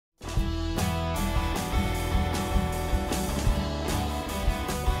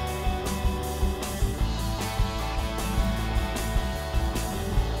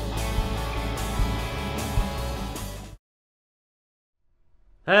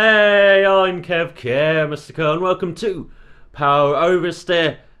Hey, I'm Kev, Mr. Kerr, and welcome to Power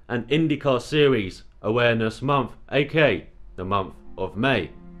Oversteer and IndyCar Series Awareness Month, aka the month of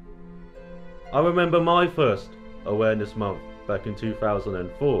May. I remember my first Awareness Month back in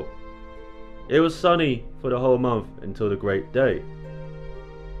 2004. It was sunny for the whole month until the great day.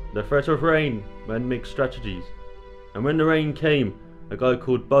 The threat of rain meant mixed strategies, and when the rain came, a guy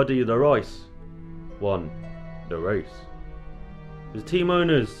called Buddy the Rice won the race. The team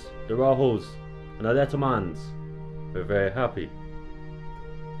owners, the Rahuls and the Lettermans were very happy,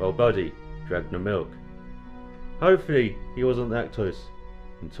 while Buddy drank the milk. Hopefully he wasn't lactose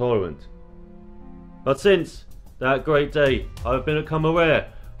intolerant. But since that great day, I've become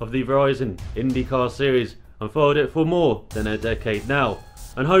aware of the Verizon IndyCar Series and followed it for more than a decade now.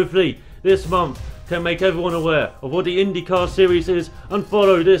 And hopefully this month can make everyone aware of what the IndyCar Series is and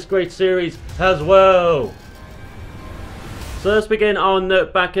follow this great series as well. So let's begin our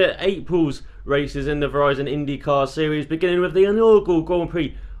look back at April's races in the Verizon IndyCar Series, beginning with the inaugural Grand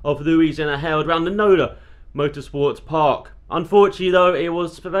Prix of Louisiana held around the NOLA Motorsports Park. Unfortunately though, it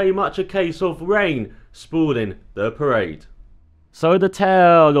was very much a case of rain spoiling the parade. So the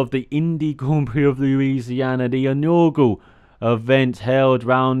tale of the Indy Grand Prix of Louisiana, the inaugural event held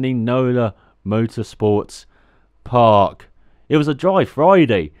round the NOLA Motorsports Park. It was a dry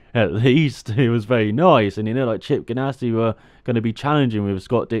Friday, at least. It was very nice, and like Chip Ganassi were going to be challenging with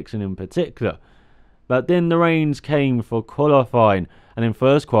Scott Dixon in particular. But then the rains came for qualifying, and in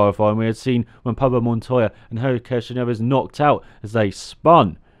first qualifying we had seen when Pablo Montoya and Harry Keshanevis knocked out as they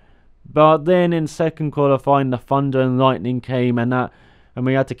spun. But then in second qualifying the thunder and lightning came, and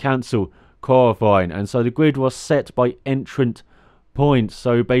we had to cancel qualifying, and so the grid was set by entrant points.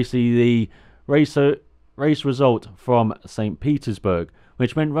 So basically the race result from St. Petersburg,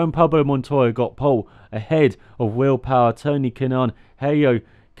 which meant when Pablo Montoya got pole ahead of Will Power, Tony Kanaan, Helio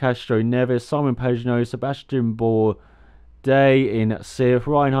Castro Neves, Simon Pagenaud, Sebastian Bourdais in 6th,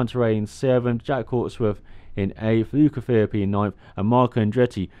 Ryan Hunter-Reay in 7th, Jack Hawksworth in 8th, Luca Filippi in 9th, and Marco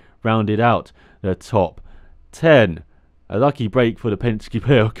Andretti rounded out the top 10. A lucky break for the Penske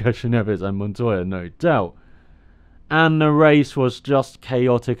pair of Keshanevis and Montoya, no doubt. And the race was just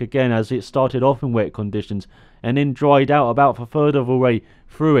chaotic again, as it started off in wet conditions and then dried out about a third of the way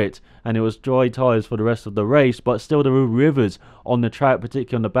through it, and it was dry tyres for the rest of the race, but still there were rivers on the track,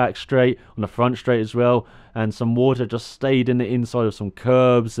 particularly on the back straight, on the front straight as well, and some water just stayed in the inside of some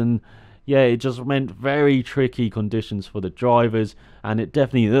curbs, and yeah, it just meant very tricky conditions for the drivers, and it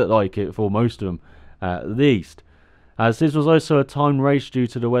definitely looked like it for most of them at least. As this was also a timed race due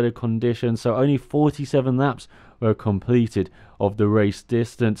to the weather conditions, so only 47 laps were completed of the race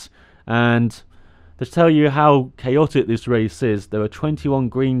distance. And to tell you how chaotic this race is, there were 21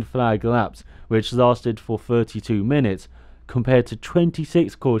 green flag laps, which lasted for 32 minutes, compared to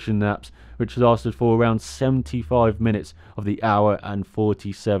 26 caution laps, which lasted for around 75 minutes of the hour and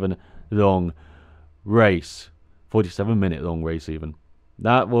 47 long race. 47-minute long race even.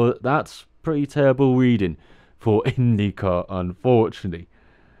 That's pretty terrible reading for IndyCar, unfortunately.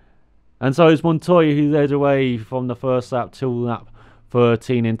 And so it's Montoya who led away from the first lap till lap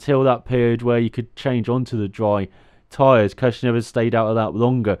 13, until that period where you could change onto the dry tyres. Keshanevis stayed out a lap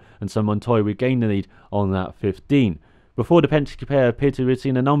longer, and so Montoya regained the lead on lap 15. Before the Penske pair pitted, we'd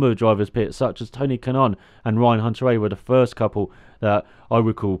seen a number of drivers pit, such as Tony Kanaan and Ryan Hunter-Reay were the first couple that I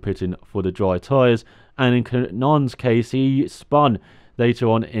recall pitting for the dry tyres. And in Kanaan's case, he spun later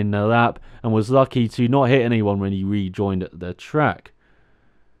on in the lap and was lucky to not hit anyone when he rejoined the track.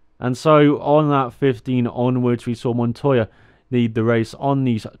 And so on lap 15 onwards, we saw Montoya lead the race on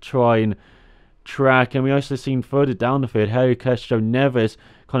the trying track, and we also seen further down the field Helio Castro Neves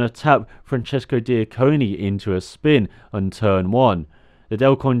kind of tap Francesco Diaconi into a spin on turn 1. The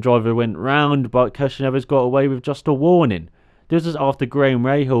Delcon driver went round, but Castro Neves got away with just a warning. This is after Graham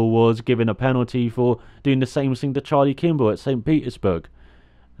Rahal was given a penalty for doing the same thing to Charlie Kimball at St. Petersburg.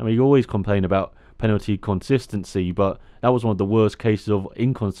 And we always complain about penalty consistency, but that was one of the worst cases of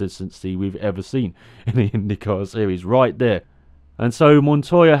inconsistency we've ever seen in the IndyCar Series, right there. And so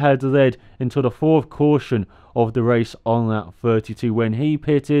Montoya had led until the fourth caution of the race on lap 32 when he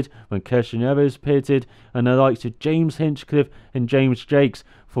pitted, when Keshanevis pitted, and the likes of James Hinchcliffe and James Jakes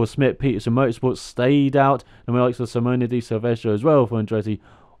for Smith Peterson Motorsports stayed out, and the likes of Simone Di Silvestro as well for Andretti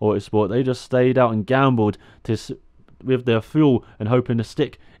Autosport. They just stayed out and gambled with their fuel and hoping to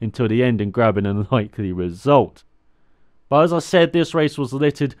stick until the end and grabbing an unlikely result. But as I said, this race was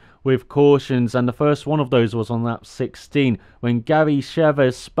littered with cautions, and the first one of those was on lap 16 when Gary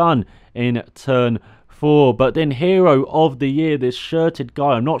Chavez spun in turn 4. But then hero of the year, this shirted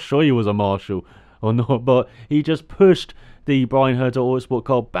guy, I'm not sure he was a marshal or not, but he just pushed the Brian Herder Autosport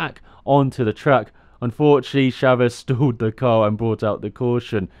car back onto the track. Unfortunately, Chavez stalled the car and brought out the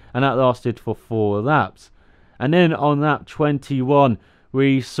caution, and that lasted for 4 laps. And then on lap 21,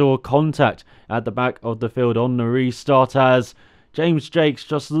 we saw contact at the back of the field on the restart as James Jakes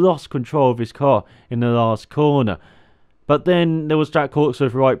just lost control of his car in the last corner. But then there was Jack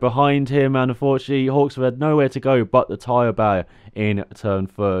Hawksworth right behind him, and unfortunately Hawksworth had nowhere to go but the tyre barrier in turn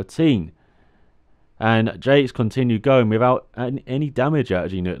 13. And Jakes continued going without any damage,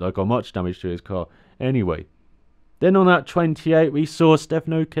 actually, like, or much damage to his car anyway. Then on that 28, we saw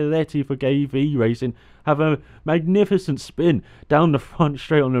Stefano Coletti for KV Racing have a magnificent spin down the front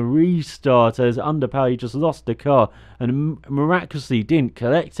straight on a restart as Underpower he just lost the car and miraculously didn't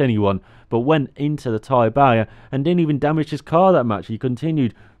collect anyone, but went into the tyre barrier and didn't even damage his car that much. He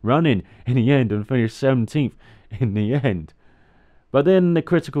continued running in the end and finished 17th in the end. But then the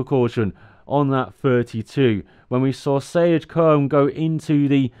critical caution on that 32, when we saw Sage Kerm go into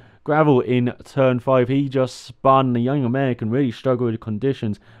the gravel in turn 5, he just spun. The young American really struggled with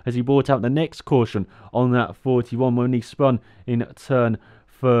conditions as he brought out the next caution on that 41 when he spun in turn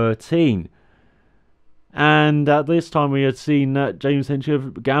 13. And at this time we had seen that James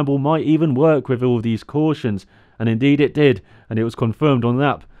Hinchcliffe gamble might even work with all these cautions, and indeed it did, and it was confirmed on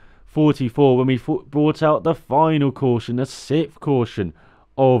lap 44 when we brought out the final caution, the 6th caution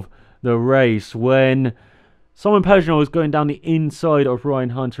of the race, when Simon Pagenaud was going down the inside of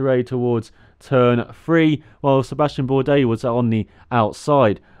Ryan Hunter-Reay towards turn 3, while Sebastian Bourdais was on the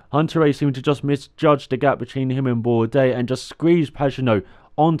outside. Hunter-Reay seemed to just misjudge the gap between him and Bourdais and just squeezed Pagenaud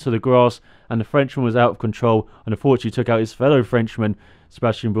onto the grass, and the Frenchman was out of control and unfortunately took out his fellow Frenchman,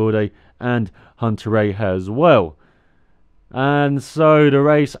 Sebastian Bourdais, and Hunter-Reay as well. And so the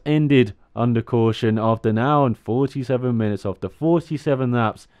race ended under caution after an hour and 47 minutes. After 47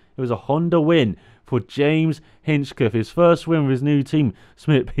 laps, it was a Honda win for James Hinchcliffe, his first win with his new team,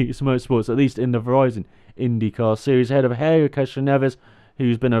 Smith-Peterson Motorsports, at least in the Verizon IndyCar Series, ahead of Jairo Castroneves,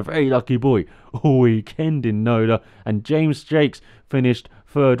 who's been a very lucky boy all weekend in NOLA, and James Jakes finished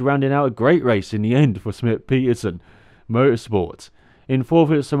 3rd, rounding out a great race in the end for Smith-Peterson Motorsports. In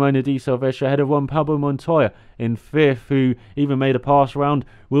 4th, it was Simona Di Silvestri ahead of Juan Pablo Montoya in 5th, who even made a pass around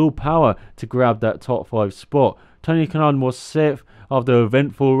Will Power to grab that top 5 spot. Tony Kanaan was 6th after an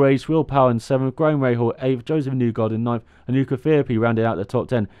eventful race. Will Power in 7th, Graham Rahal 8th, Joseph Newgarden in 9th, and Luca Firpi rounded out the top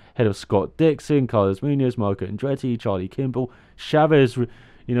 10 ahead of Scott Dixon, Carlos Munoz, Marco Andretti, Charlie Kimball. Chavez,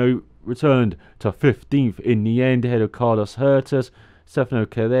 returned to 15th in the end ahead of Carlos Hertas, Stefano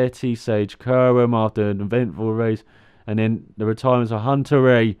Coletti, Sage Kerm after an eventful race. And then the retirements of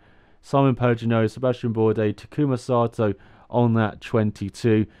Hunter-Reay, Simon Pagenaud, Sebastian Bourdais, Takuma Sato on that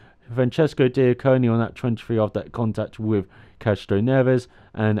 22, Francesco Diaconi on that 23 after that contact with Castroneves,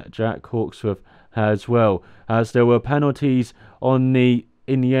 and Jack Hawksworth as well. As there were penalties in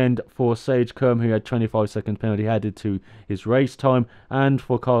the end for Sage Kerm, who had 25 seconds penalty added to his race time, and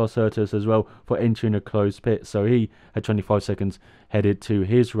for Carlos Hertas as well for entering a closed pit, so he had 25 seconds headed to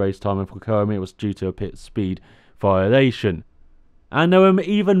his race time, and for Kerm it was due to a pit speed violation. And there were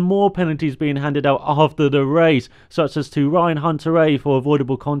even more penalties being handed out after the race, such as to Ryan Hunter-Reay for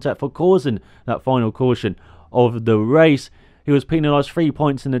avoidable contact for causing that final caution of the race. He was penalised 3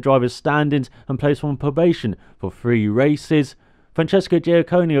 points in the driver's standings and placed on probation for 3 races. Francesco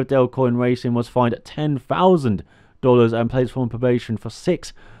Giacconi of Delcoin Racing was fined $10,000 and placed on probation for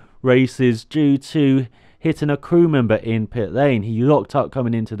 6 races due to hitting a crew member in pit lane. He locked up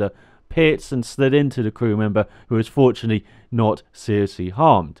coming into the pits and slid into the crew member, who was fortunately not seriously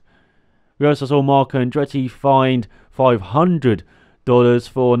harmed. We also saw Marco Andretti fined $500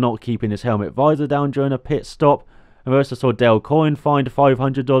 for not keeping his helmet visor down during a pit stop. And we also saw Dale Coyne fined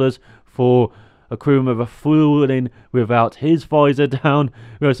 $500 for a crew member fueling without his visor down.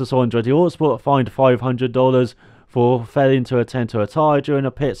 We also saw Andretti Autosport fined $500 for failing to attend to a tyre during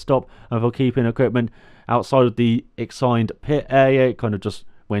a pit stop and for keeping equipment outside of the assigned pit area. It kind of just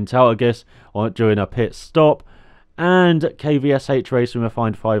went out, I guess, during a pit stop. And KVSH Racing were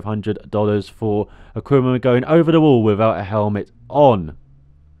fined $500 for a crew member going over the wall without a helmet on.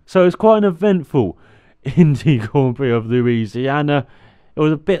 So it's quite an eventful Indy Grand Prix of Louisiana. It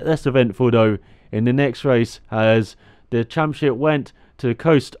was a bit less eventful though in the next race, as the championship went to the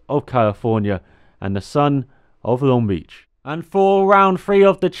coast of California and the sun of Long Beach. And for round 3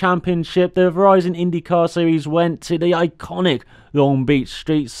 of the championship, the Verizon IndyCar Series went to the iconic Long Beach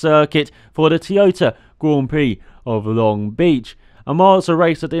Street Circuit for the Toyota Grand Prix of Long Beach. And while it's a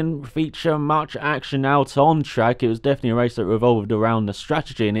race that didn't feature much action out on track, it was definitely a race that revolved around the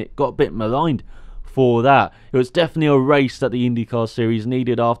strategy, and it got a bit maligned for that. It was definitely a race that the IndyCar Series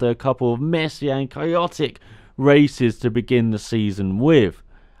needed after a couple of messy and chaotic races to begin the season with.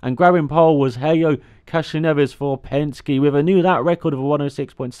 And grabbing pole was Helio Castroneves for Penske with a new lap record of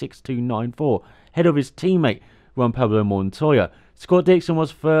 106.6294, ahead of his teammate Juan Pablo Montoya. Scott Dixon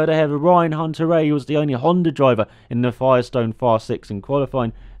was third ahead of Ryan Hunter-Reay, who was the only Honda driver in the Firestone Fast 6 in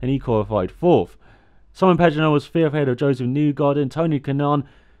qualifying, and he qualified fourth. Simon Pagenaud was fifth ahead of Joseph Newgarden, Tony Kanaan,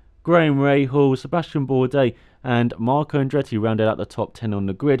 Graham Rahal, Sebastian Bourdais and Marco Andretti rounded out the top 10 on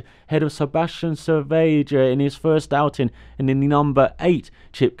the grid, ahead of Sebastian Cerveja in his first outing in the number 8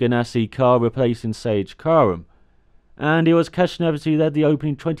 Chip Ganassi car, replacing Sage Karam. And it was Castroneves who led the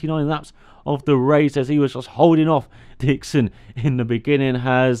opening 29 laps of the race, as he was just holding off Dixon in the beginning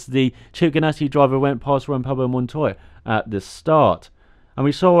as the Chip Ganassi driver went past Juan Pablo Montoya at the start. And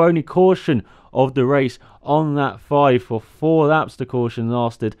we saw only caution of the race on lap 5 for 4 laps. The caution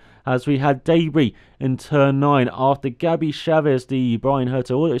lasted as we had debris in turn 9 after Gabby Chavez, the Brian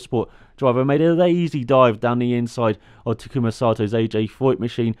Herta Autosport driver, made a lazy dive down the inside of Takuma Sato's AJ Foyt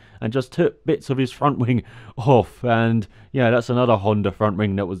machine and just took bits of his front wing off. And yeah, that's another Honda front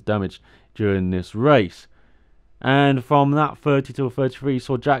wing that was damaged during this race. And from lap 30 to 33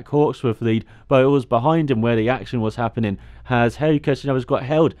 saw Jack Hawksworth lead, but it was behind him where the action was happening, as Helio Castroneves got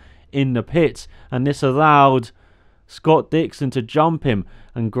held in the pits, and this allowed Scott Dixon to jump him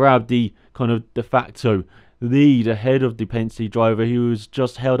and grab the kind of de facto lead ahead of the Penske driver, who was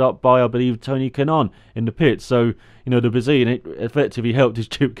just held up by, I believe, Tony Kanaan in the pits. So, the Brazilian effectively helped his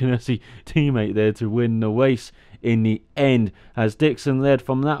Chip Ganassi teammate there to win the race in the end, as Dixon led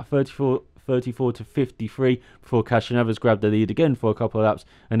from lap 34 to 53 before Castroneves grabbed the lead again for a couple of laps,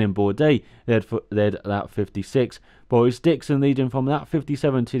 and then Bourdais led lap 56. Boris Dixon, leading from lap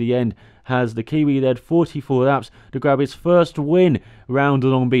 57 to the end, has the Kiwi led 44 laps to grab his first win round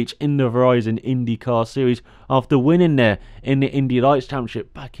Long Beach in the Verizon IndyCar Series after winning there in the Indy Lights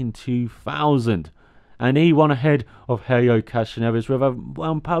Championship back in 2000. And he won ahead of Helio Castroneves, with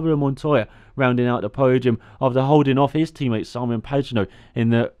Juan Pablo Montoya rounding out the podium after holding off his teammate Simon Pagenaud in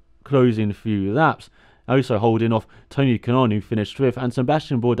the closing few laps. Also holding off Tony Kanaan, who finished 5th, and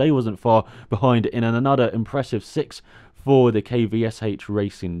Sebastian Bourdais wasn't far behind in another impressive 6th for the KVSH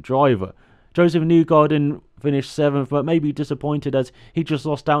Racing driver. Joseph Newgarden finished 7th, but maybe disappointed as he just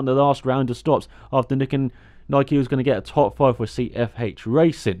lost out in the last round of stops after looking like he was going to get a top 5 for CFH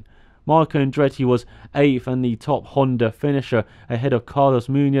Racing. Marco Andretti was 8th and the top Honda finisher ahead of Carlos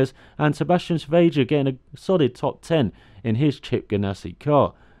Munoz, and Sebastian Cerveja getting a solid top 10 in his Chip Ganassi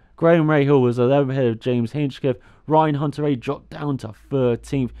car. Graham Rahal was 11th ahead of James Hinchcliffe. Ryan Hunter-Reay dropped down to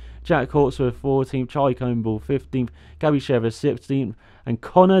 13th. Jack Hawksworth 14th. Charlie Campbell 15th. Gabby Chavez 16th. And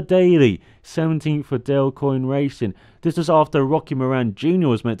Connor Daly 17th for Dale Coyne Racing. This was after Rocky Moran Jr.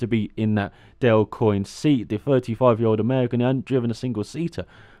 was meant to be in that Dale Coyne seat. The 35-year-old American hadn't driven a single-seater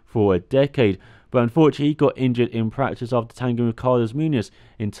for a decade, but unfortunately he got injured in practice after tangling with Carlos Munoz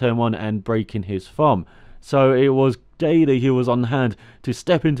in turn 1 and breaking his thumb. So it was Daly who was on hand to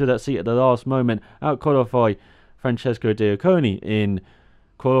step into that seat at the last moment, out-qualify Francesco Diaconi in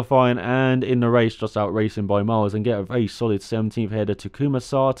qualifying, and in the race just out-racing by miles, and get a very solid 17th header to Takuma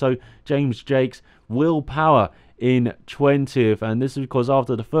Sato, James Jakes, Will Power in 20th. And this is because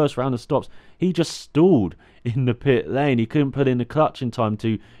after the first round of stops, he just stalled in the pit lane. He couldn't put in the clutch in time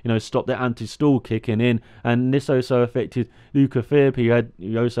to, stop the anti-stall kicking in, and this also affected Luca Firpi,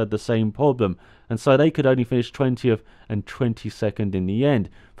 who also had the same problem. And so they could only finish 20th and 22nd in the end.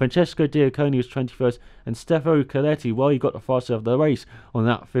 Francesco Diaconi was 21st, and Stefano Coletti, he got the fastest of the race on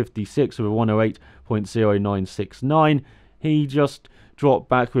that 56 with a 108.0969. He just dropped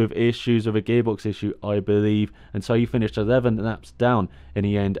back with issues, with a gearbox issue, I believe, and so he finished 11 laps down in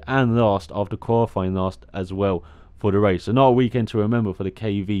the end, and last after qualifying last as well for the race. So not a weekend to remember for the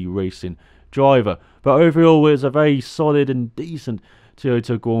KV Racing driver. But overall, it was a very solid and decent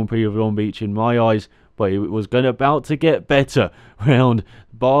Toyota Grand Prix of Long Beach in my eyes, but it was about to get better round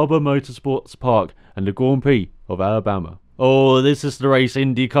Barber Motorsports Park and the Grand Prix of Alabama. Oh, this is the race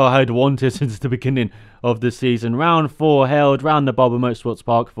IndyCar had wanted since the beginning of the season. Round 4 held round the Barber Motorsports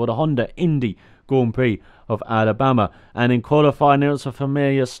Park for the Honda Indy Grand Prix of Alabama, and in qualifying it was a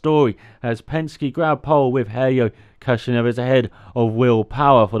familiar story as Penske grabbed pole with Helio Castroneves ahead of Will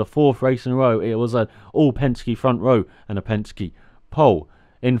Power for the 4th race in a row. It was an all Penske front row and a Penske pole.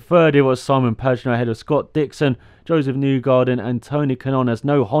 In third it was Simon Pagenaud ahead of Scott Dixon, Joseph Newgarden and Tony Kanaan, as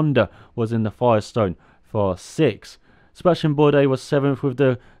no Honda was in the Firestone for 6. Sebastian Bourdais was 7th with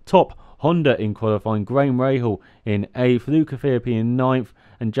the top Honda in qualifying, Graham Rahal in 8th, Luca Firpi in 9th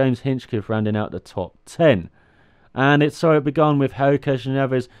and James Hinchcliffe rounding out the top 10. And it began with Henrique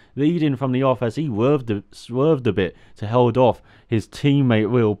Neves leading from the off as he swerved a bit to hold off his teammate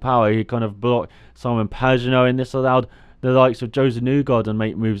Will Power. He kind of blocked Simon Pagenaud, and this allowed the likes of Joseph Newgarden to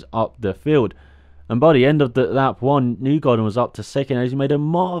make moves up the field. And by the end of the lap 1, Newgarden was up to second as he made a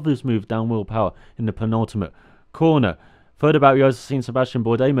marvellous move down Will Power in the penultimate corner. Further back, we also seen Sebastian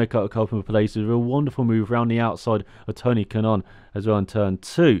Bourdais make up a couple of places with a wonderful move around the outside of Tony Kanaan as well in turn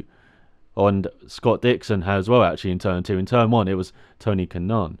 2. And Scott Dixon as well, actually, in turn 2. In turn 1, it was Tony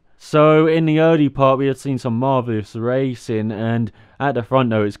Kanaan. So, in the early part, we had seen some marvellous racing, and at the front,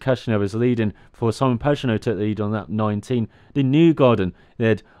 though, it's Kashinev was leading before Simon Pagenaud took the lead on lap 19. Then Newgarden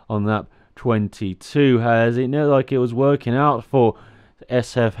led on lap 22, as it looked like it was working out for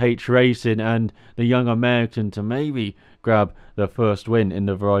SFH Racing and the young American to maybe grab the first win in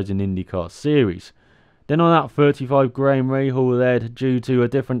the Verizon IndyCar Series. Then on lap 35, Graham Rahal led due to a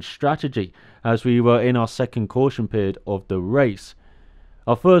different strategy as we were in our second caution period of the race.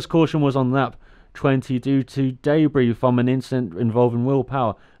 Our first caution was on lap 20 due to debris from an incident involving Will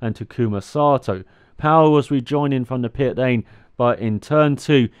Power and Takuma Sato. Power was rejoining from the pit lane, but in turn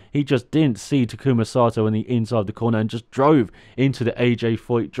 2, he just didn't see Takuma Sato on the inside of the corner and just drove into the AJ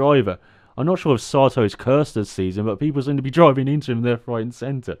Foyt driver. I'm not sure if Sato is cursed this season, but people seem to be driving into him left, right and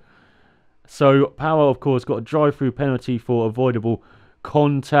centre. So Power, of course, got a drive-through penalty for avoidable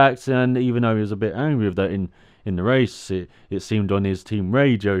contact, and even though he was a bit angry with that in the race, it seemed on his team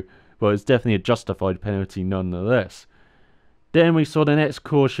radio, but it's definitely a justified penalty nonetheless. Then we saw the next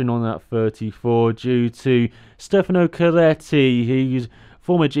caution on that 34 due to Stefano Coletti. He's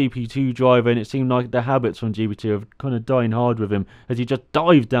former GP2 driver, and it seemed like the habits from GP2 are kind of dying hard with him as he just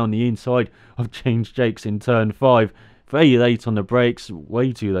dived down the inside of James Jakes in turn 5. Very late on the brakes,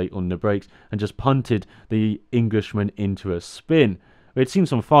 way too late on the brakes, and just punted the Englishman into a spin. We'd seen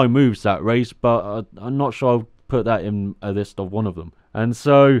some fine moves that race, but I'm not sure I'll put that in a list of one of them. And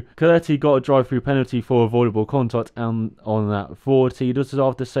so, Coletti got a drive-through penalty for avoidable contact on that 40. This is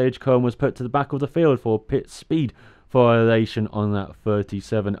after Sage Cohen was put to the back of the field for pit speed violation on that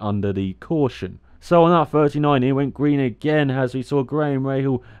 37 under the caution. So on that 39, it went green again as we saw Graham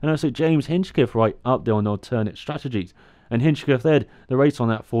Rahal and also James Hinchcliffe right up there on alternate strategies. And Hinchcliffe led the race on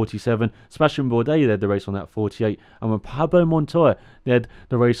that 47, Sebastian Bourdais led the race on that 48, and when Pablo Montoya led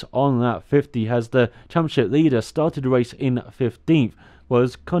the race on that 50 as the championship leader started the race in 15th,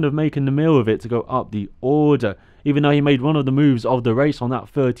 was kind of making the meal of it to go up the order, even though he made one of the moves of the race on that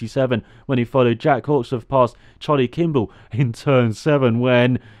 37 when he followed Jack Hawksworth past Charlie Kimball in turn 7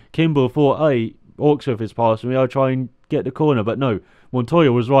 when Kimball thought, hey, Hawksworth is past me, I'll try and get the corner, but no,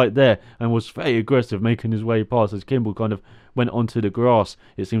 Montoya was right there and was very aggressive making his way past as Kimball kind of went onto the grass.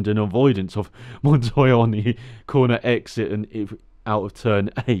 It seemed an avoidance of Montoya on the corner exit and out of turn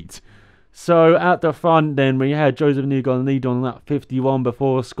 8. So at the front then we had Joseph Newgarden lead on lap 51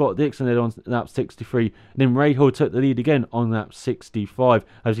 before Scott Dixon led on lap 63. And then Rahal took the lead again on lap 65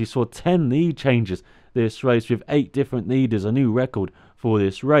 as we saw 10 lead changes this race with 8 different leaders, a new record for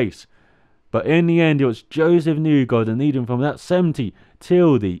this race. But in the end, it was Joseph Newgarden leading from that 70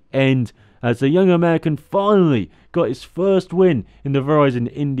 till the end as the young American finally got his first win in the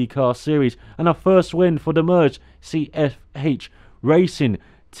Verizon IndyCar Series and a first win for the merged CFH Racing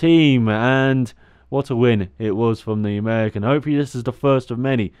team. And what a win it was from the American. Hopefully this is the first of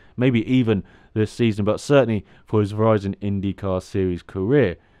many, maybe even this season, but certainly for his Verizon IndyCar Series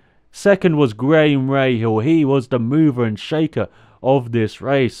career. Second was Graham Rahal. He was the mover and shaker of this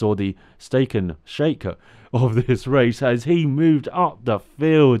race, or the stake and shaker of this race, as he moved up the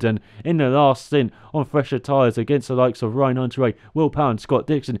field and in the last stint on fresher tyres against the likes of Ryan Hunter-Reay, Will Power and Scott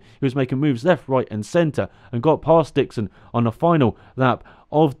Dixon. He was making moves left, right and centre and got past Dixon on the final lap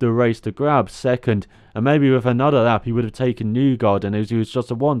of the race to grab second, and maybe with another lap he would have taken Newgarden as he was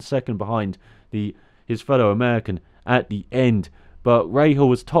just 1 second behind his fellow American at the end. But Rahal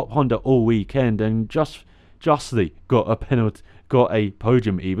was top Honda all weekend and justly got a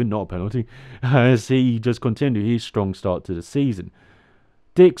podium even, not a penalty, as he just continued his strong start to the season.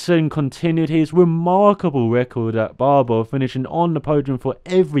 Dixon continued his remarkable record at Barber, finishing on the podium for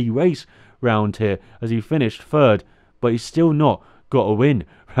every race round here as he finished third, but he's still not got a win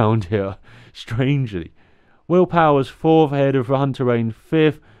round here, strangely. Will Power was fourth ahead of Hunter-Reay in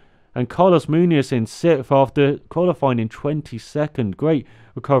fifth, and Carlos Munoz in sixth after qualifying in 22nd. Great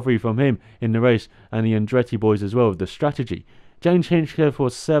recovery from him in the race, and the Andretti boys as well with the strategy. James Hinchcliffe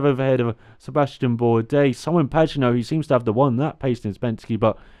was 7th ahead of Sebastian Bourdais. Simon Pagenaud, who seems to have the one that pace in his Penske,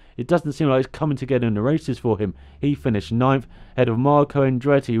 but it doesn't seem like it's coming together in the races for him. He finished 9th ahead of Marco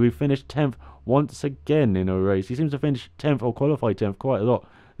Andretti, who finished 10th once again in a race. He seems to finish 10th or qualify 10th quite a lot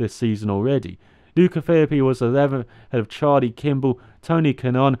this season already. Luca Filippi was 11th, ahead of Charlie Kimball. Tony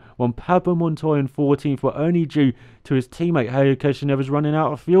Kanaan won Pablo Montoya in 14th, but only due to his teammate Helio Castroneves running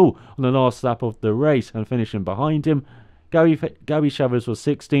out of fuel on the last lap of the race and finishing behind him. Gabby Chavez was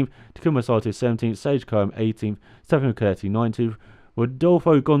 16th, Takuma Sato 17th, Sage Cohen 18th, Stefano Coletti 19th,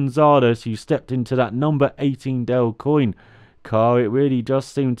 Rodolfo Gonzalez, who stepped into that number 18 Dell Coin car. It really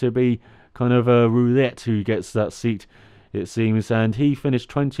just seemed to be kind of a roulette who gets that seat, it seems, and he finished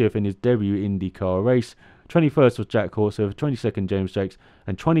 20th in his debut IndyCar race. 21st was Jack Horsworth, 22nd James Jakes,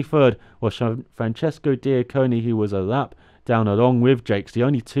 and 23rd was Francesco Diaconi, who was a lap down along with Jakes, the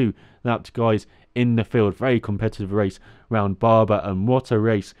only two lapped guys in the field. Very competitive race round Barber, and what a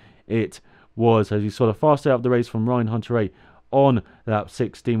race it was, as you saw the fastest out of the race from Ryan Hunter-Reay on lap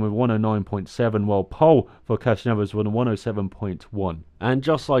 16 with 109.7, while pole for Castroneves was 107.1. And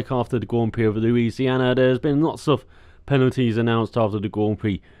just like after the Grand Prix of Louisiana, there's been lots of penalties announced after the Grand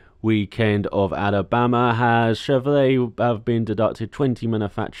Prix weekend of Alabama, as Chevrolet have been deducted 20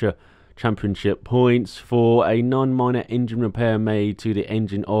 manufacturer championship points for a non-minor engine repair made to the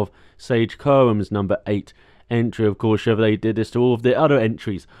engine of Sage Cohen's number 8 entry. Of course, Chevrolet did this to all of the other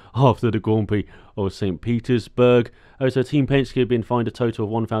entries after the Grand Prix of St. Petersburg. Also, Team Penske had been fined a total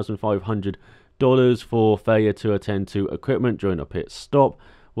of $1,500 for failure to attend to equipment during a pit stop,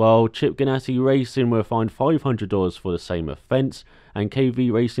 while Chip Ganassi Racing were fined $500 for the same offence, and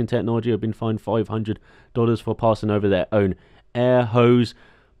KV Racing Technology have been fined $500 for passing over their own air hose.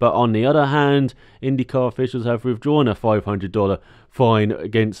 But on the other hand, IndyCar officials have withdrawn a $500 fine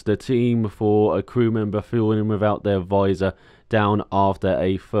against the team for a crew member fueling without their visor down after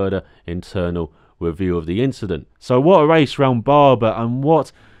a further internal review of the incident. So what a race round Barber, and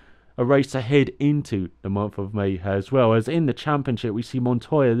what a race to head into the month of May as well, as in the championship we see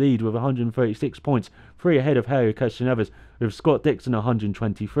Montoya lead with 136 points, 3 ahead of Helio Castroneves, with Scott Dixon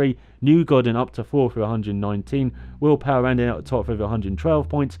 123, Newgarden up to 4th with 119, Will Power rounding out the top with 112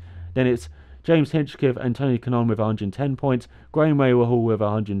 points. Then it's James Hinchcliffe and Tony Kanaan with 110 points, Graham Rahal with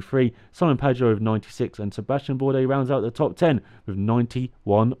 103, Simon Pageau with 96, and Sebastian Bourdais rounds out the top 10 with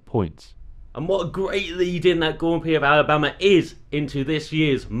 91 points. And what a great lead in that Grand Prix of Alabama is into this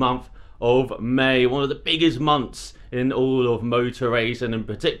year's month of May, one of the biggest months in all of motor racing, and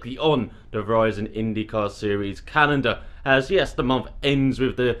particularly on the Verizon IndyCar Series calendar, as yes, the month ends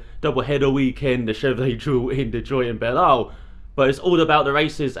with the doubleheader weekend, the Chevrolet Dual in Detroit and Belle Isle, but it's all about the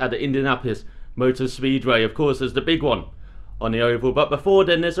races at the Indianapolis Motor Speedway. Of course, there's the big one on the oval, but before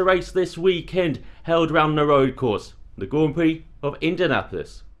then there's a race this weekend held round the road course, the Grand Prix of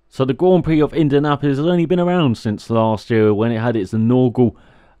Indianapolis. So the Grand Prix of Indianapolis has only been around since last year, when it had its inaugural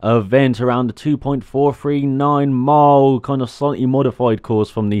event around the 2.439 mile kind of slightly modified course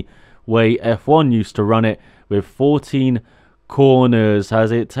from the way F1 used to run it, with 14 corners,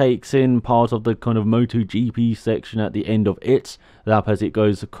 as it takes in part of the kind of MotoGP section at the end of its lap as it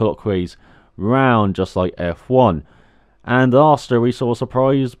goes clockwise round, just like F1. And last year we saw a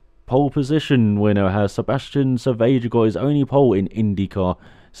surprise pole position winner, as Sebastian Saveja got his only pole in IndyCar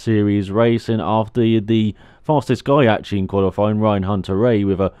Series racing after the fastest guy actually in qualifying, Ryan Hunter-Reay,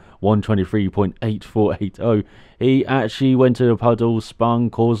 with a 123.8480. He actually went to the puddle, spun,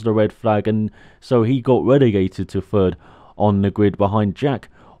 caused a red flag, and so he got relegated to third on the grid behind Jack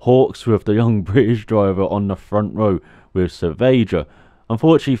Hawksworth, the young British driver, on the front row with Saveja.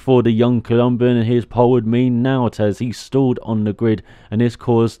 Unfortunately for the young Colombian, his pole would mean naught, as he stalled on the grid, and this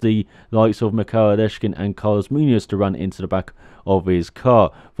caused the likes of Mikhail Aleshkin and Carlos Munoz to run into the back of his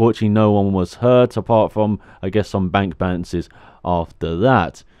car. Fortunately, no one was hurt, apart from, I guess, some bank bounces after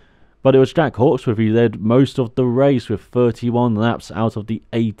that. But it was Jack Hawksworth who led most of the race with 31 laps out of the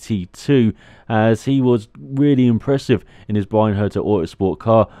 82, as he was really impressive in his Brian Herter Autosport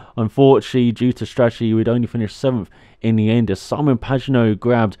car. Unfortunately, due to strategy, he would only finish 7th in the end, as Simon Pageau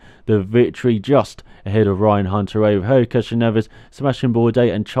grabbed the victory just ahead of Ryan Hunter-Reay, with Helio Castroneves, Sebastian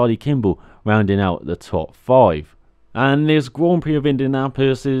Bourdais and Charlie Kimball rounding out the top 5. And this Grand Prix of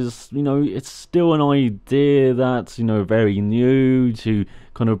Indianapolis is, it's still an idea that's, very new to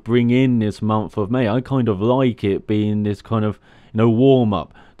kind of bring in this month of May. I kind of like it being this kind of,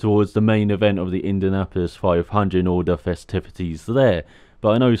 warm-up towards the main event of the Indianapolis 500 and all the festivities there.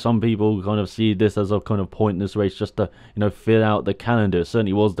 But I know some people kind of see this as a kind of pointless race just to, fill out the calendar. It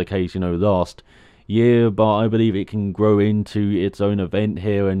certainly was the case, last year, but I believe it can grow into its own event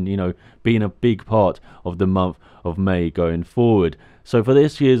here and, being a big part of the month of May going forward. So for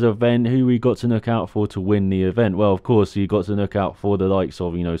this year's event, who we got to look out for to win the event? Well, of course, you got to look out for the likes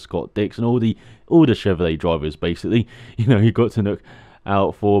of, Scott Dixon, all the Chevrolet drivers, basically. You got to look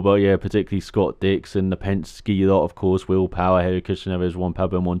out for. But yeah, particularly Scott Dixon, the Penske lot, of course, Will Power, Helio Castroneves, Juan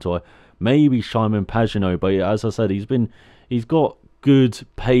Pablo Montoya, maybe Simon Pagenaud. But yeah, as I said, he's got good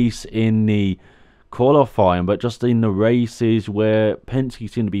pace in the qualifying, but just in the races where Penske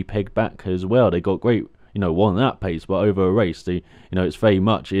seem to be pegged back as well, they got great, won that pace, but over a race, it's very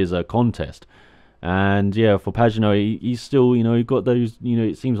much is a contest. And yeah, for Pagenaud, he's still, he got those,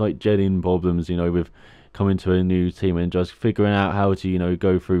 it seems like jet-in problems, with coming to a new team and just figuring out how to,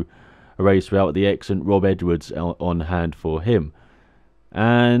 go through a race without the excellent Rob Edwards on hand for him.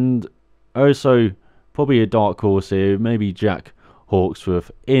 And also, probably a dark horse here, maybe Jack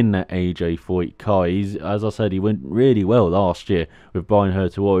Hawksworth in that AJ Foyt car. As I said, he went really well last year with Brian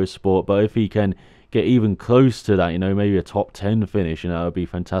Herta Autosport, but if he can get even close to that, maybe a top 10 finish, that would be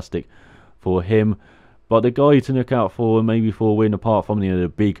fantastic for him. But the guy to look out for, maybe for a win, apart from the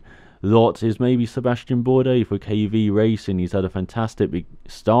big lot, is maybe Sebastian Bourdais for KV Racing. He's had a fantastic big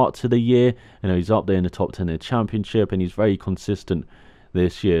start to the year, he's up there in the top 10 in the championship, and he's very consistent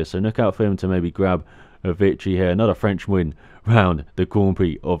this year. So look out for him to maybe grab a victory here. Another French win round the Grand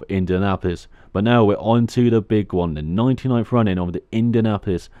Prix of Indianapolis. But now we're on to the big one, the 99th running of the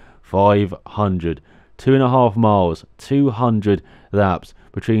Indianapolis 500. 2.5 miles, 200 laps,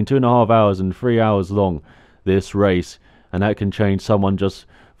 between 2.5 hours and 3 hours long, this race. And that can change someone just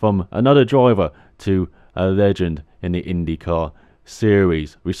from another driver to a legend in the IndyCar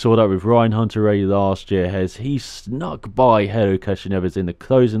Series. We saw that with Ryan Hunter-Reay last year as he snuck by Helio Castroneves in the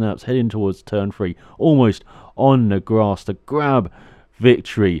closing laps heading towards turn 3, almost on the grass to grab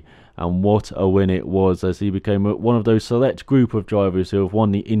victory. And what a win it was, as he became one of those select group of drivers who have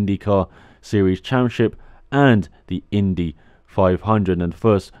won the IndyCar Series Championship and the Indy 500, and the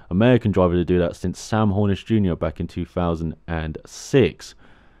first American driver to do that since Sam Hornish Jr. back in 2006.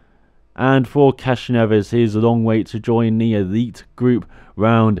 And for Castroneves, his long wait to join the elite group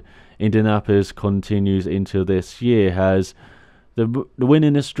round Indianapolis continues into this year, as the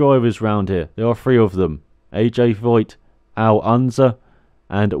winningest drivers round here, there are 3 of them: AJ Foyt, Al Unser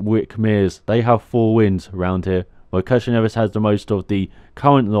and Wick Mears. They have 4 wins round here, while Castroneves has the most of the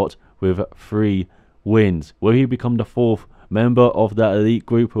current lot with 3 wins. Will he become the 4th member of that elite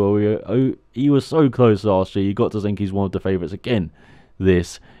group? Well, he was so close last year, you got to think he's one of the favourites again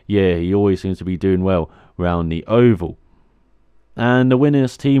this year. He always seems to be doing well round the oval. And the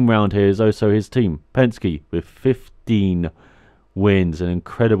winningest team round here is also his team, Penske, with 15 wins. An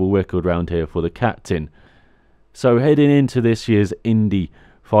incredible record round here for the captain. So heading into this year's Indy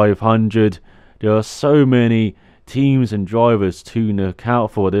 500, there are so many teams and drivers to look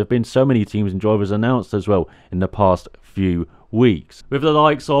out for. There have been so many teams and drivers announced as well in the past few weeks, with the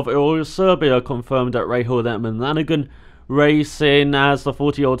likes of Serbia confirmed at Rahal Lanigan Racing, as the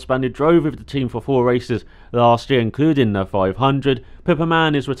 40-year-old Spaniard drove with the team for 4 races last year, including the 500. Pippa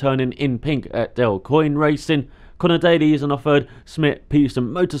Mann is returning in pink at Del Coyne Racing. Connor Daly is on a third Smith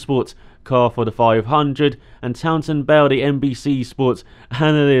Peterson Motorsports car for the 500, and Townsend Bell, the NBC Sports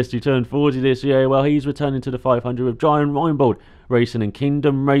analyst who turned 40 this year, well, he's returning to the 500 with Brian Reinbold Racing and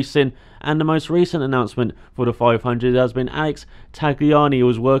Kingdom Racing. And the most recent announcement for the 500 has been Alex Tagliani, who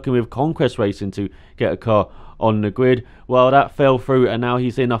was working with Conquest Racing to get a car on the grid. Well, that fell through, and now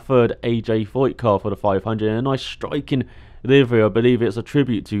he's in a third AJ Foyt car for the 500, and a nice striking livery. I believe it's a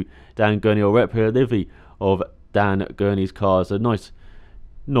tribute to Dan Gurney, or replica livery of Dan Gurney's cars. A nice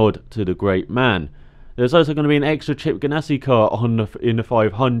nod to the great man. There's also going to be an extra Chip Ganassi car in the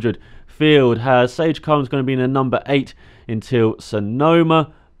 500 field. Has Sage Combs going to be in the number 8 until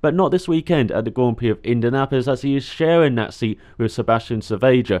Sonoma, but not this weekend at the Grand Prix of Indianapolis, as he is sharing that seat with Sebastian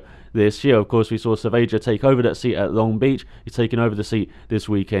Saveja this year. Of course, we saw Saveja take over that seat at Long Beach. He's taking over the seat this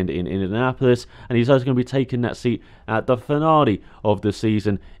weekend in Indianapolis, and he's also going to be taking that seat at the finale of the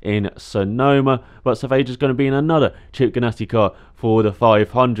season in Sonoma. But Saveja's going to be in another Chip Ganassi car for the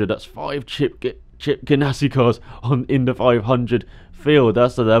 500. That's 5 Chip Ganassi cars in the 500 field.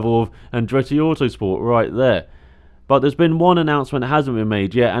 That's the level of Andretti Autosport right there. But there's been one announcement that hasn't been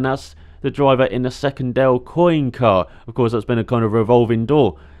made yet, and that's the driver in the second Del Coyne car. Of course, that's been a kind of revolving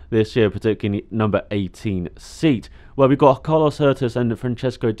door this year, particularly number 18 seat. Well, we've got Carlos Hertas and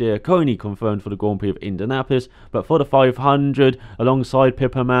Francesco Diaconi confirmed for the Grand Prix of Indianapolis, but for the 500, alongside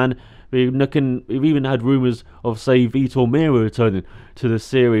Pippa Mann, we've even had rumours of, say, Vitor Meira returning to the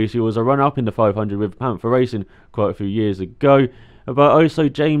series. He was a runner-up in the 500 with Panther Racing quite a few years ago. But also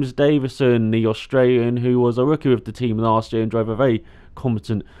James Davison, the Australian, who was a rookie with the team last year and drove a very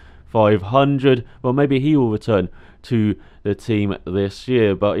competent 500. Well, maybe he will return to the team this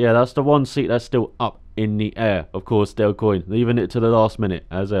year. But yeah, that's the one seat that's still up in the air. Of course, Del Coyne, leaving it to the last minute,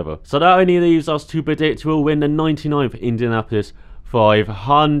 as ever. So that only leaves us to predict who will win the 99th Indianapolis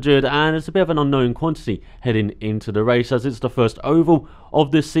 500, and it's a bit of an unknown quantity heading into the race, as it's the first oval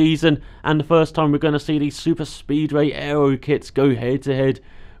of the season and the first time we're going to see these super speedway aero kits go head to head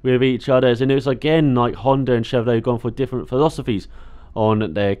with each other. And it's again like Honda and Chevrolet have gone for different philosophies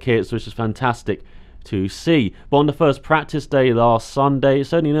on their kits, which is fantastic to see. But on the first practice day last Sunday, it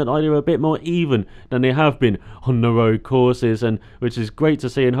certainly looked like they were a bit more even than they have been on the road courses, and which is great to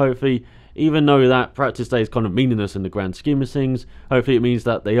see. And hopefully, even though that practice day is kind of meaningless in the grand scheme of things, hopefully it means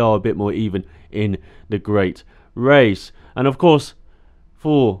that they are a bit more even in the great race. And of course,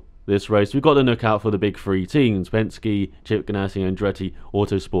 for this race, we've got to look out for the big three teams, Penske, Chip Ganassi and Andretti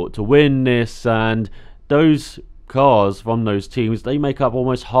Autosport, to win this. And those cars from those teams, they make up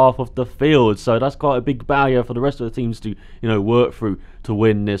almost half of the field, so that's quite a big barrier for the rest of the teams to work through to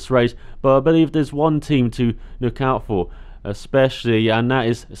win this race. But I believe there's one team to look out for especially, and that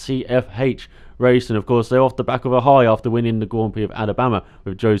is CFH Racing. Of course, they're off the back of a high after winning the Grand Prix of Alabama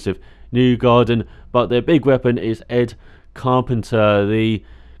with Joseph Newgarden, but their big weapon is Ed Carpenter, the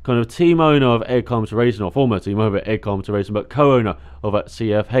kind of team owner of Ed Carpenter Racing, or former team owner of Ed Carpenter Racing, but co-owner of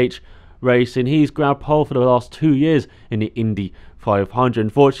CFH Racing. He's grabbed pole for the last 2 years in the Indy 500.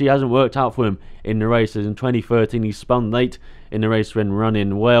 Unfortunately, it hasn't worked out for him in the races. In 2013, he spun late in the race when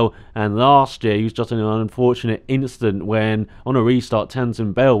running well, and last year he was just in an unfortunate incident when, on a restart,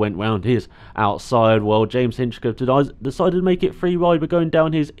 Townsend Bell went round his outside while James Hinchcliffe decided to make it free ride but going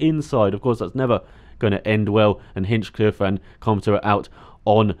down his inside. Of course, that's never going to end well, and Hinchcliffe and Carpenter are out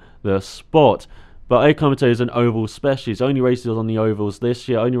on the spot. But Ed Carpenter is an oval specialist. Only races on the ovals this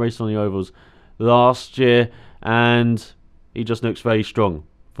year, only races on the ovals last year, and he just looks very strong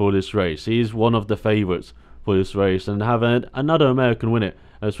for this race. He's one of the favourites for this race, and having another American win it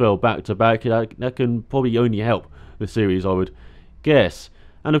as well back to back, that can probably only help the series, I would guess.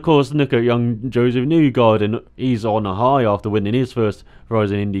 And of course, look at young Joseph Newgarden. He's on a high after winning his first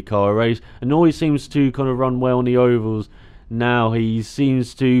Verizon IndyCar race, and always seems to kind of run well on the ovals. Now he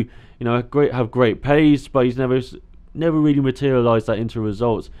seems to have great pace, but he's never really materialised that into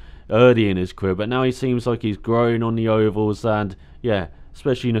results early in his career. But now he seems like he's growing on the ovals, and yeah,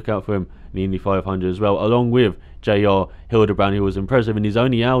 especially look out for him in the Indy 500 as well, along with J.R. Hildebrand, who was impressive in his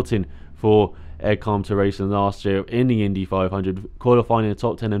only outing for Ed Carpenter Racing last year in the Indy 500, qualifying in the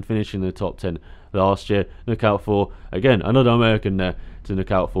top 10 and finishing in the top 10 last year. Look out for, again, another American there to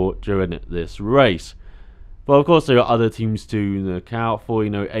look out for during this race. But of course, there are other teams to look out for.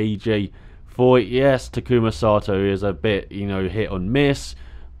 AJ Foyt, yes, Takuma Sato is a bit, hit and miss,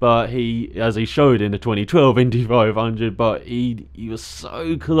 but as he showed in the 2012 Indy 500, but he was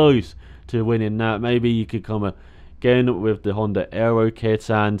so close to winning that. Maybe he could come again with the Honda Aero kit,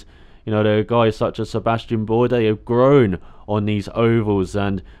 and there are guys such as Sebastian Bourdais have grown on these ovals,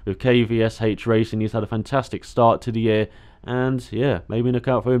 and with KVSH Racing, he's had a fantastic start to the year, and yeah, maybe look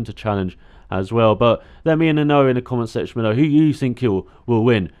out for him to challenge as well. But let me know in the comment section below who you think will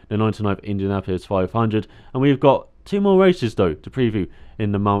win the 99th Indianapolis 500. And we've got 2 more races though to preview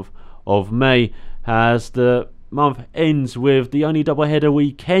in the month of May, as the month ends with the only doubleheader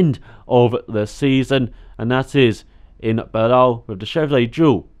weekend of the season, and that is in Belle with the Chevrolet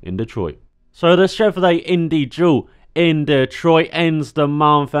Dual in Detroit. So the Chevrolet Indy Dual in Detroit ends the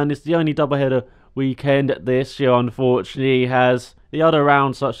month, and it's the only doubleheader weekend this year. Unfortunately, has the other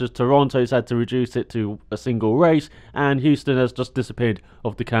rounds, such as Toronto's had to reduce it to a single race, and Houston has just disappeared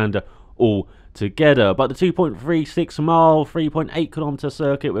off the calendar altogether. But the 2.36 mile, 3.8 kilometer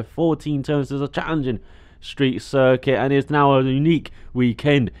circuit with 14 turns is a challenging street circuit, and is now a unique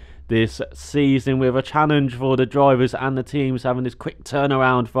weekend this season, with a challenge for the drivers and the teams, having this quick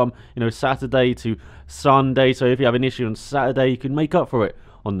turnaround from Saturday to Sunday. So if you have an issue on Saturday, you can make up for it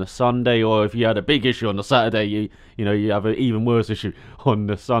on the Sunday, or if you had a big issue on the Saturday, you have an even worse issue on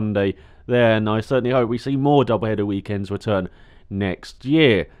the Sunday there. And I certainly hope we see more doubleheader weekends return next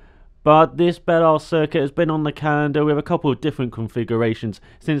year. But this Belle circuit has been on the calendar with a couple of different configurations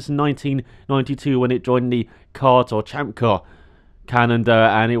since 1992, when it joined the kart or Champ Car calendar,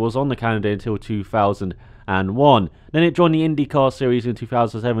 and it was on the calendar until 2001. Then it joined the IndyCar Series in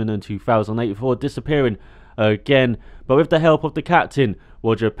 2007 and 2008 before disappearing again. But with the help of the captain,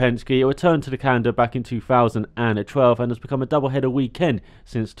 Roger Penske, it returned to the calendar back in 2012 and has become a doubleheader weekend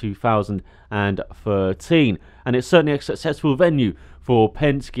since 2013. And it's certainly a successful venue for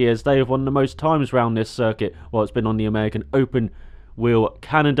Penske, as they have won the most times around this circuit while it's been on the American Open wheel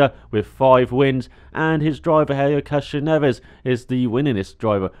Canada with 5 wins, and his driver Helio Castroneves is the winningest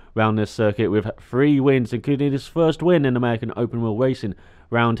driver around this circuit with 3 wins, including his first win in American open wheel racing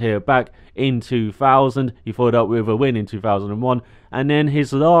round here back in 2000. He followed up with a win in 2001, and then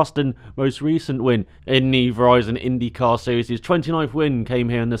his last and most recent win in the Verizon IndyCar Series. His 29th win came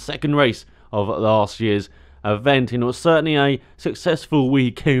here in the second race of last year's event, and it was certainly a successful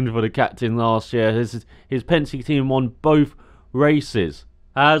weekend for the captain last year. His Penske team won both races,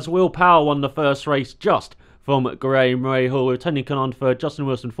 as Will Power won the first race just from Graham Rahal, with Tony Kanaan third, Justin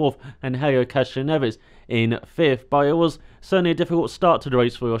Wilson fourth, and Helio Castroneves in fifth. But it was certainly a difficult start to the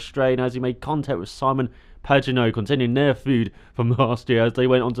race for the Australian, as he made contact with Simon Pagenaud, continuing their feud from last year as they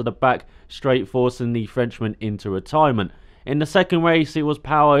went onto the back straight, forcing the Frenchman into retirement. In the second race, it was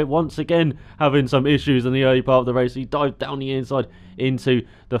Power once again having some issues in the early part of the race. He dived down the inside into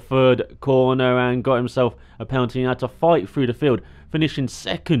the third corner and got himself a penalty. He had to fight through the field, finishing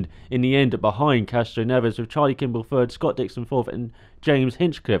second in the end behind Castroneves, with Charlie Kimball third, Scott Dixon fourth, and James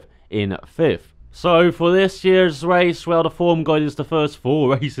Hinchcliffe in fifth. So for this year's race, well, the form guide is the first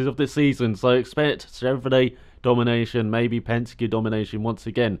 4 races of the season, so expect Chevrolet domination, maybe Penske domination once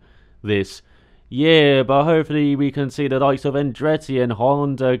again this year, but hopefully we can see the likes of Andretti and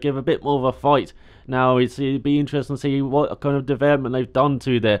Honda give a bit more of a fight. Now it'd be interesting to see what kind of development they've done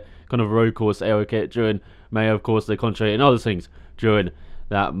to their kind of road course aero kit during May. Of course, they concentrate on other things during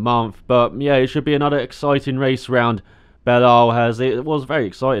that month, but yeah, it should be another exciting race round Belle Isle, as it was very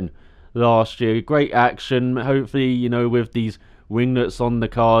exciting last year. Great action. Hopefully, with these winglets on the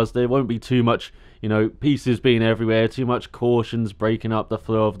cars, there won't be too much pieces being everywhere, too much cautions breaking up the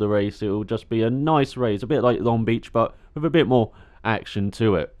flow of the race. It will just be a nice race, a bit like Long Beach, but with a bit more action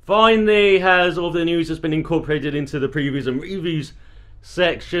to it. Finally, has all the news has been incorporated into the previews and reviews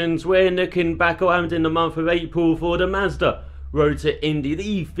sections. We're looking back around in the month of April for the Mazda Road to Indy,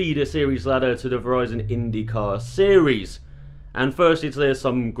 the feeder series ladder to the Verizon IndyCar Series. And firstly, there's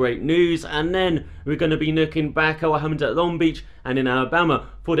some great news, and then we're going to be looking back at what happened at Long Beach and in Alabama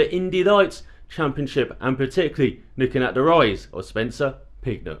for the Indy Lights Championship, and particularly looking at the rise of Spencer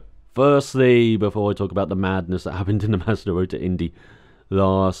Pignett. Firstly, before I talk about the madness that happened in the Mazda Road to Indy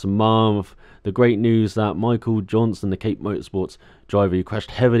last month, the great news that Michael Johnson, the Cape Motorsports driver who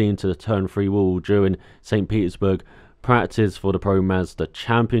crashed heavily into the turn 3 wall during St. Petersburg practice for the Pro Mazda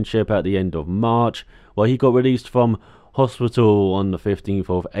Championship at the end of March, well, he got released from hospital on the 15th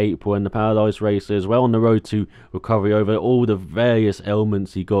of April, and the Paradise Racer is well on the road to recovery over all the various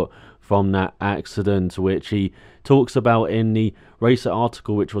ailments he got from that accident, which he talks about in the Racer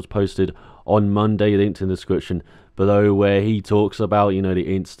article which was posted on Monday, linked in the description below, where he talks about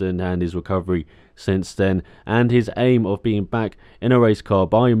the incident and his recovery since then, and his aim of being back in a race car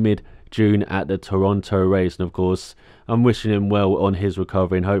by mid-June at the Toronto race. And of course, I'm wishing him well on his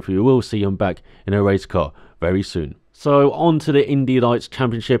recovery, and hopefully we will see him back in a race car very soon. So on to the Indy Lights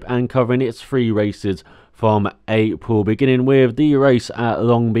Championship, and covering its 3 races from April, beginning with the race at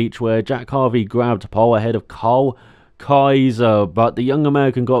Long Beach, where Jack Harvey grabbed pole ahead of Carl Kaiser, but the young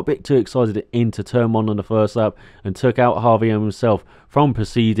American got a bit too excited into turn 1 on the first lap and took out Harvey and himself from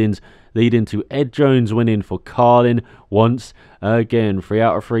proceedings, leading to Ed Jones winning for Carlin once again. 3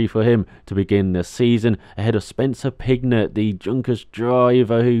 out of 3 for him to begin the season, ahead of Spencer Pignett, the Junkers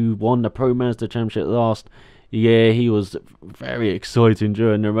driver who won the Pro Mazda Championship last year. He was very exciting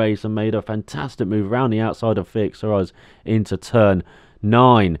during the race and made a fantastic move around the outside of Felix Suarez into turn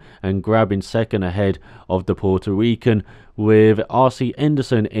 9 and grabbing second ahead of the Puerto Rican, with R.C.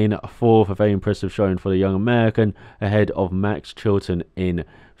 Anderson in 4th, a very impressive showing for the young American, ahead of Max Chilton in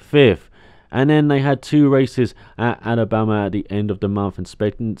 5th. And then they had 2 races at Alabama at the end of the month, and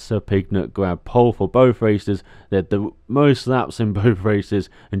Spencer Pignett grabbed pole for both races, led the most laps in both races,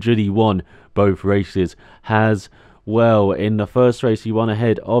 and Judy won both races as well. In the first race, he won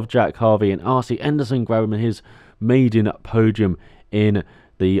ahead of Jack Harvey, and R.C. Anderson grabbing his maiden podium in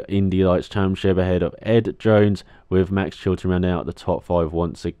the Indy Lights Championship ahead of Ed Jones, with Max Chilton rounding out the top 5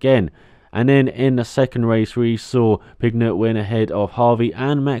 once again. And then in the second race, we saw Pignett win ahead of Harvey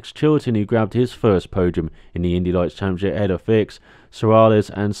and Max Chilton, who grabbed his first podium in the Indy Lights Championship ahead of Felix Suarez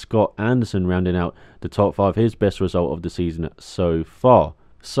and Scott Anderson, rounding out the top 5, his best result of the season so far.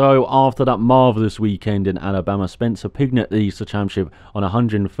 So after that marvellous weekend in Alabama, Spencer Pignett leads the championship on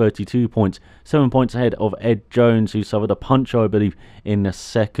 132 points, 7 points ahead of Ed Jones, who suffered a puncher, I believe, in the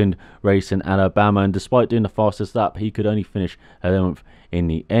second race in Alabama, and despite doing the fastest lap, he could only finish 11th in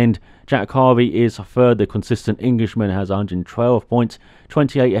the end. Jack Harvey is third. The consistent Englishman has 112 points,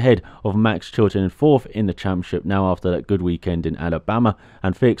 28 ahead of Max Chilton, and 4th in the championship now after that good weekend in Alabama,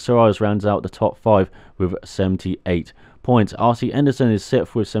 and Felix Suarez rounds out the top 5 with 78 points. R.C. Anderson is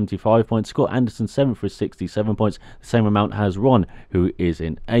 6th with 75 points. Scott Anderson 7th with 67 points. The same amount has Ron, who is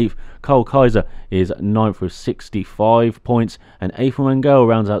in 8th. Carl Kaiser is 9th with 65 points. And Ethan Mangel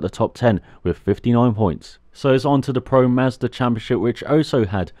rounds out the top 10 with 59 points. So it's on to the Pro Mazda Championship, which also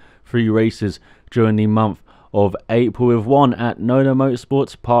had 3 races during the month of April, with one at Noda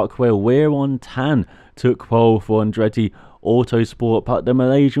Motorsports Park where Weiron Tan took pole for Andretti Autosport, but the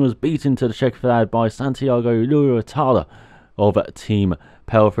Malaysian was beaten to the checker flag by Santiago Luratala of Team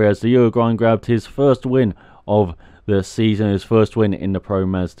Pelfrey as the Uruguayan grabbed his first win of the season, his first win in the Pro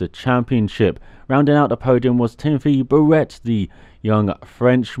Mazda Championship. Rounding out the podium was Timothy Barrett, the young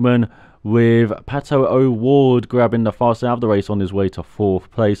Frenchman, with Pato O'Ward grabbing the fastest out of the race on his way to 4th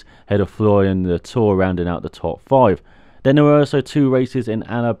place, ahead of Florian Latour rounding out the top 5. Then there were also 2 races in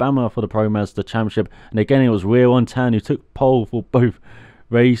Alabama for the Pro Mazda Championship, and again it was Weiron Tan who took pole for both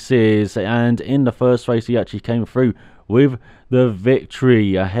races, and in the first race he actually came through with the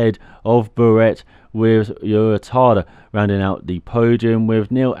victory ahead of Barrett, with Uratada rounding out the podium, with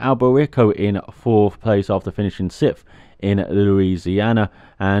Neil Alberico in 4th place after finishing 6th in Louisiana,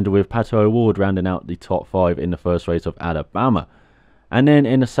 and with Pato O'Ward rounding out the top 5 in the first race of Alabama. And then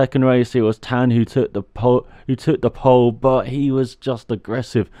in the second race, it was Tan who took the pole, but he was just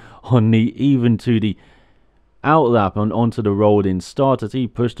aggressive on the even to the outlap and onto the rolling start as he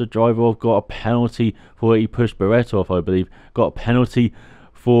pushed the driver off, got a penalty for it. He pushed Barrett off, I believe, got a penalty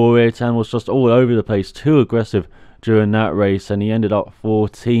for it, and was just all over the place, too aggressive during that race, and he ended up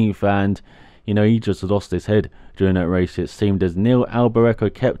 14th, and he just lost his head during that race, it seemed, as Neil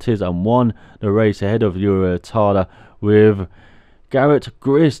Alberico kept his and won the race ahead of Uratada, with Garrett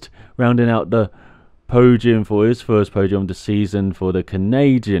Grist rounding out the podium for his first podium of the season for the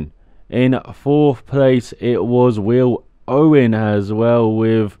Canadian. In 4th place, it was Will Owen as well,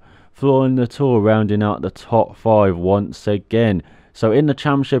 with Florian Latour rounding out the top 5 once again. So in the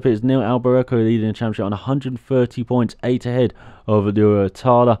championship, it's Neil Alberico leading the championship on 130 points, 8 ahead of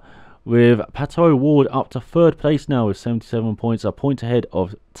Uratada, with Pato O'Ward up to 3rd place now with 77 points, a point ahead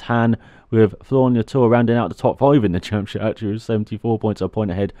of Tan, with Florian Latour rounding out the top 5 in the championship, actually with 74 points, a point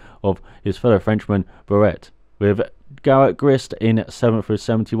ahead of his fellow Frenchman Barrett, with Garrett Grist in 7th with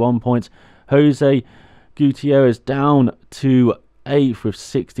 71 points. Jose Gutierrez down to 8th with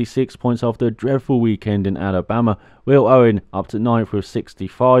 66 points after a dreadful weekend in Alabama. Will Owen up to 9th with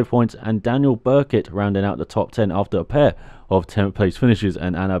 65 points, and Daniel Burkett rounding out the top 10 after a pair of 10th place finishes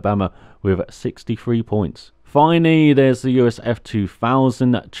in Alabama with 63 points. Finally, there's the US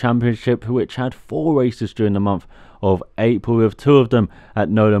F2000 Championship, which had 4 races during the month of April, with 2 of them at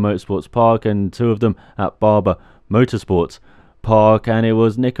Noda Motorsports Park and 2 of them at Barber Motorsports Park, and it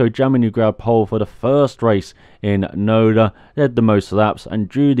was Nico Jamin who grabbed pole for the first race in Noda, led the most laps, and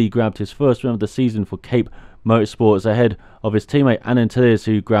Judy grabbed his first win of the season for Cape Motorsports ahead of his teammate Alan Tillis,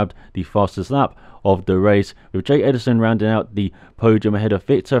 who grabbed the fastest lap of the race, with Jake Edison rounding out the podium ahead of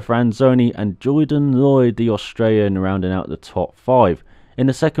Victor Franzoni and Jordan Lloyd, the Australian, rounding out the top 5. In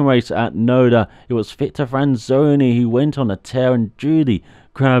the second race at Noda, it was Victor Franzoni who went on a tear, and Judy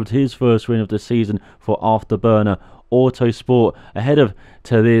grabbed his first win of the season for Afterburner Autosport ahead of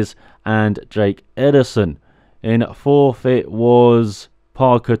Tillis and Jake Edison. In 4th, it was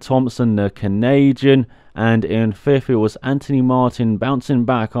Parker Thompson, the Canadian, and in 5th it was Anthony Martin bouncing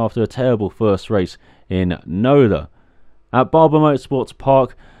back after a terrible first race in Noda. At Barber Motorsports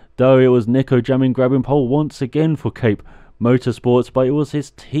Park, though, it was Nico Jamin grabbing pole once again for Cape Motorsports, but it was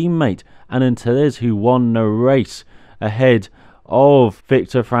his teammate Alan Tillis who won the race ahead of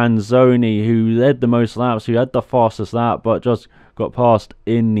Victor Franzoni, who led the most laps, who had the fastest lap, but just got past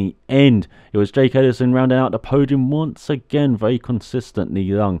in the end. It was Jake Edison rounding out the podium once again, very consistently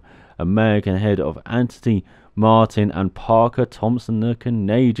young American, ahead of Anthony Martin and Parker Thompson, the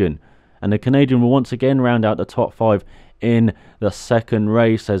Canadian. And the Canadian will once again round out the top 5 in the second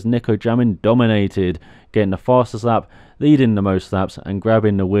race as Nico Jamin dominated, getting the fastest lap, leading the most laps, and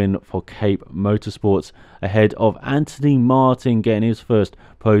grabbing the win for Cape Motorsports ahead of Anthony Martin, getting his first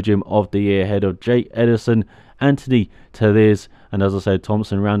podium of the year ahead of Jake Edison, Anthony Tillis, and as I said,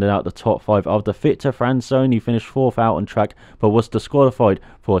 Thompson rounded out the top 5 after Victor Franzoni finished 4th out on track but was disqualified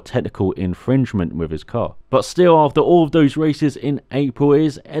for a technical infringement with his car. But still, after all of those races in April, it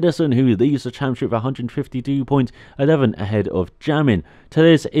is Edison who leads the championship with 152 points, 11 ahead of Jamin.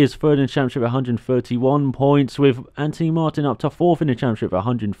 Tillis is 3rd in the championship with 131 points, with Anthony Martin up to 4th in the championship with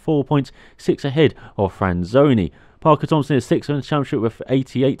 104 points, 6 ahead of Franzoni. Parker Thompson is 6th in the championship with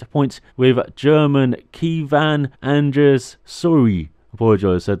 88 points, with German Kievan Anders Suri,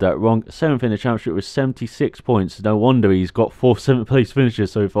 apologise, I said that wrong, 7th in the championship with 76 points. No wonder he's got 4th, 7th place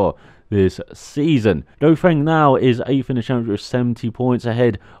finishes so far this season. Dofeng now is 8th in the championship with 70 points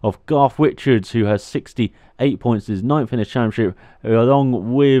ahead of Garth Richards, who has 68 points, is 9th in the championship,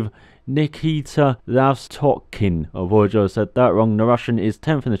 along with Nikita Lavstotkin. I apologize, I said that wrong. The Russian is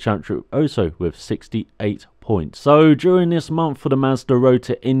 10th in the championship, also with 68 points. So during this month for the Mazda Road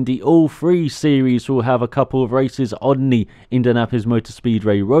to Indy, all three series will have a couple of races on the Indianapolis Motor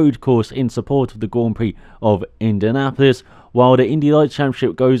Speedway road course in support of the Grand Prix of Indianapolis, while the Indy Lights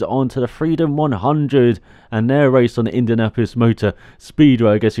Championship goes on to the Freedom 100 and their race on the Indianapolis Motor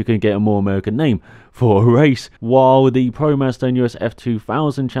Speedway. I guess you can get a more American name for a race, while the Pro Mazda US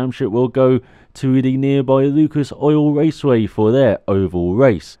F2000 Championship will go to the nearby Lucas Oil Raceway for their oval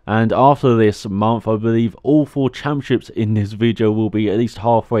race. And after this month, I believe all four championships in this video will be at least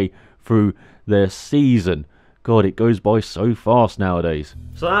halfway through their season. God, it goes by so fast nowadays.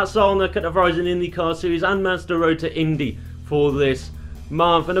 So that's all on the Verizon IndyCar Series and Mazda Road to Indy for this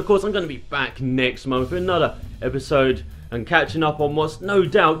month. And of course, I'm going to be back next month with another episode and catching up on what's no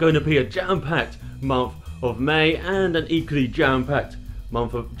doubt going to be a jam-packed month of May and an equally jam-packed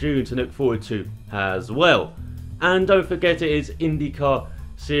month of June to look forward to as well. And don't forget, it is IndyCar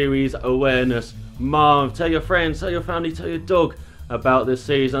Series Awareness Month. Tell your friends, tell your family, tell your dog about this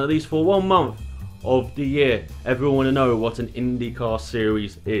series, and at least for 1 month of the year, everyone want to know what an IndyCar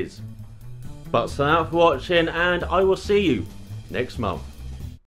Series is. But so now for watching, and I will see you next month.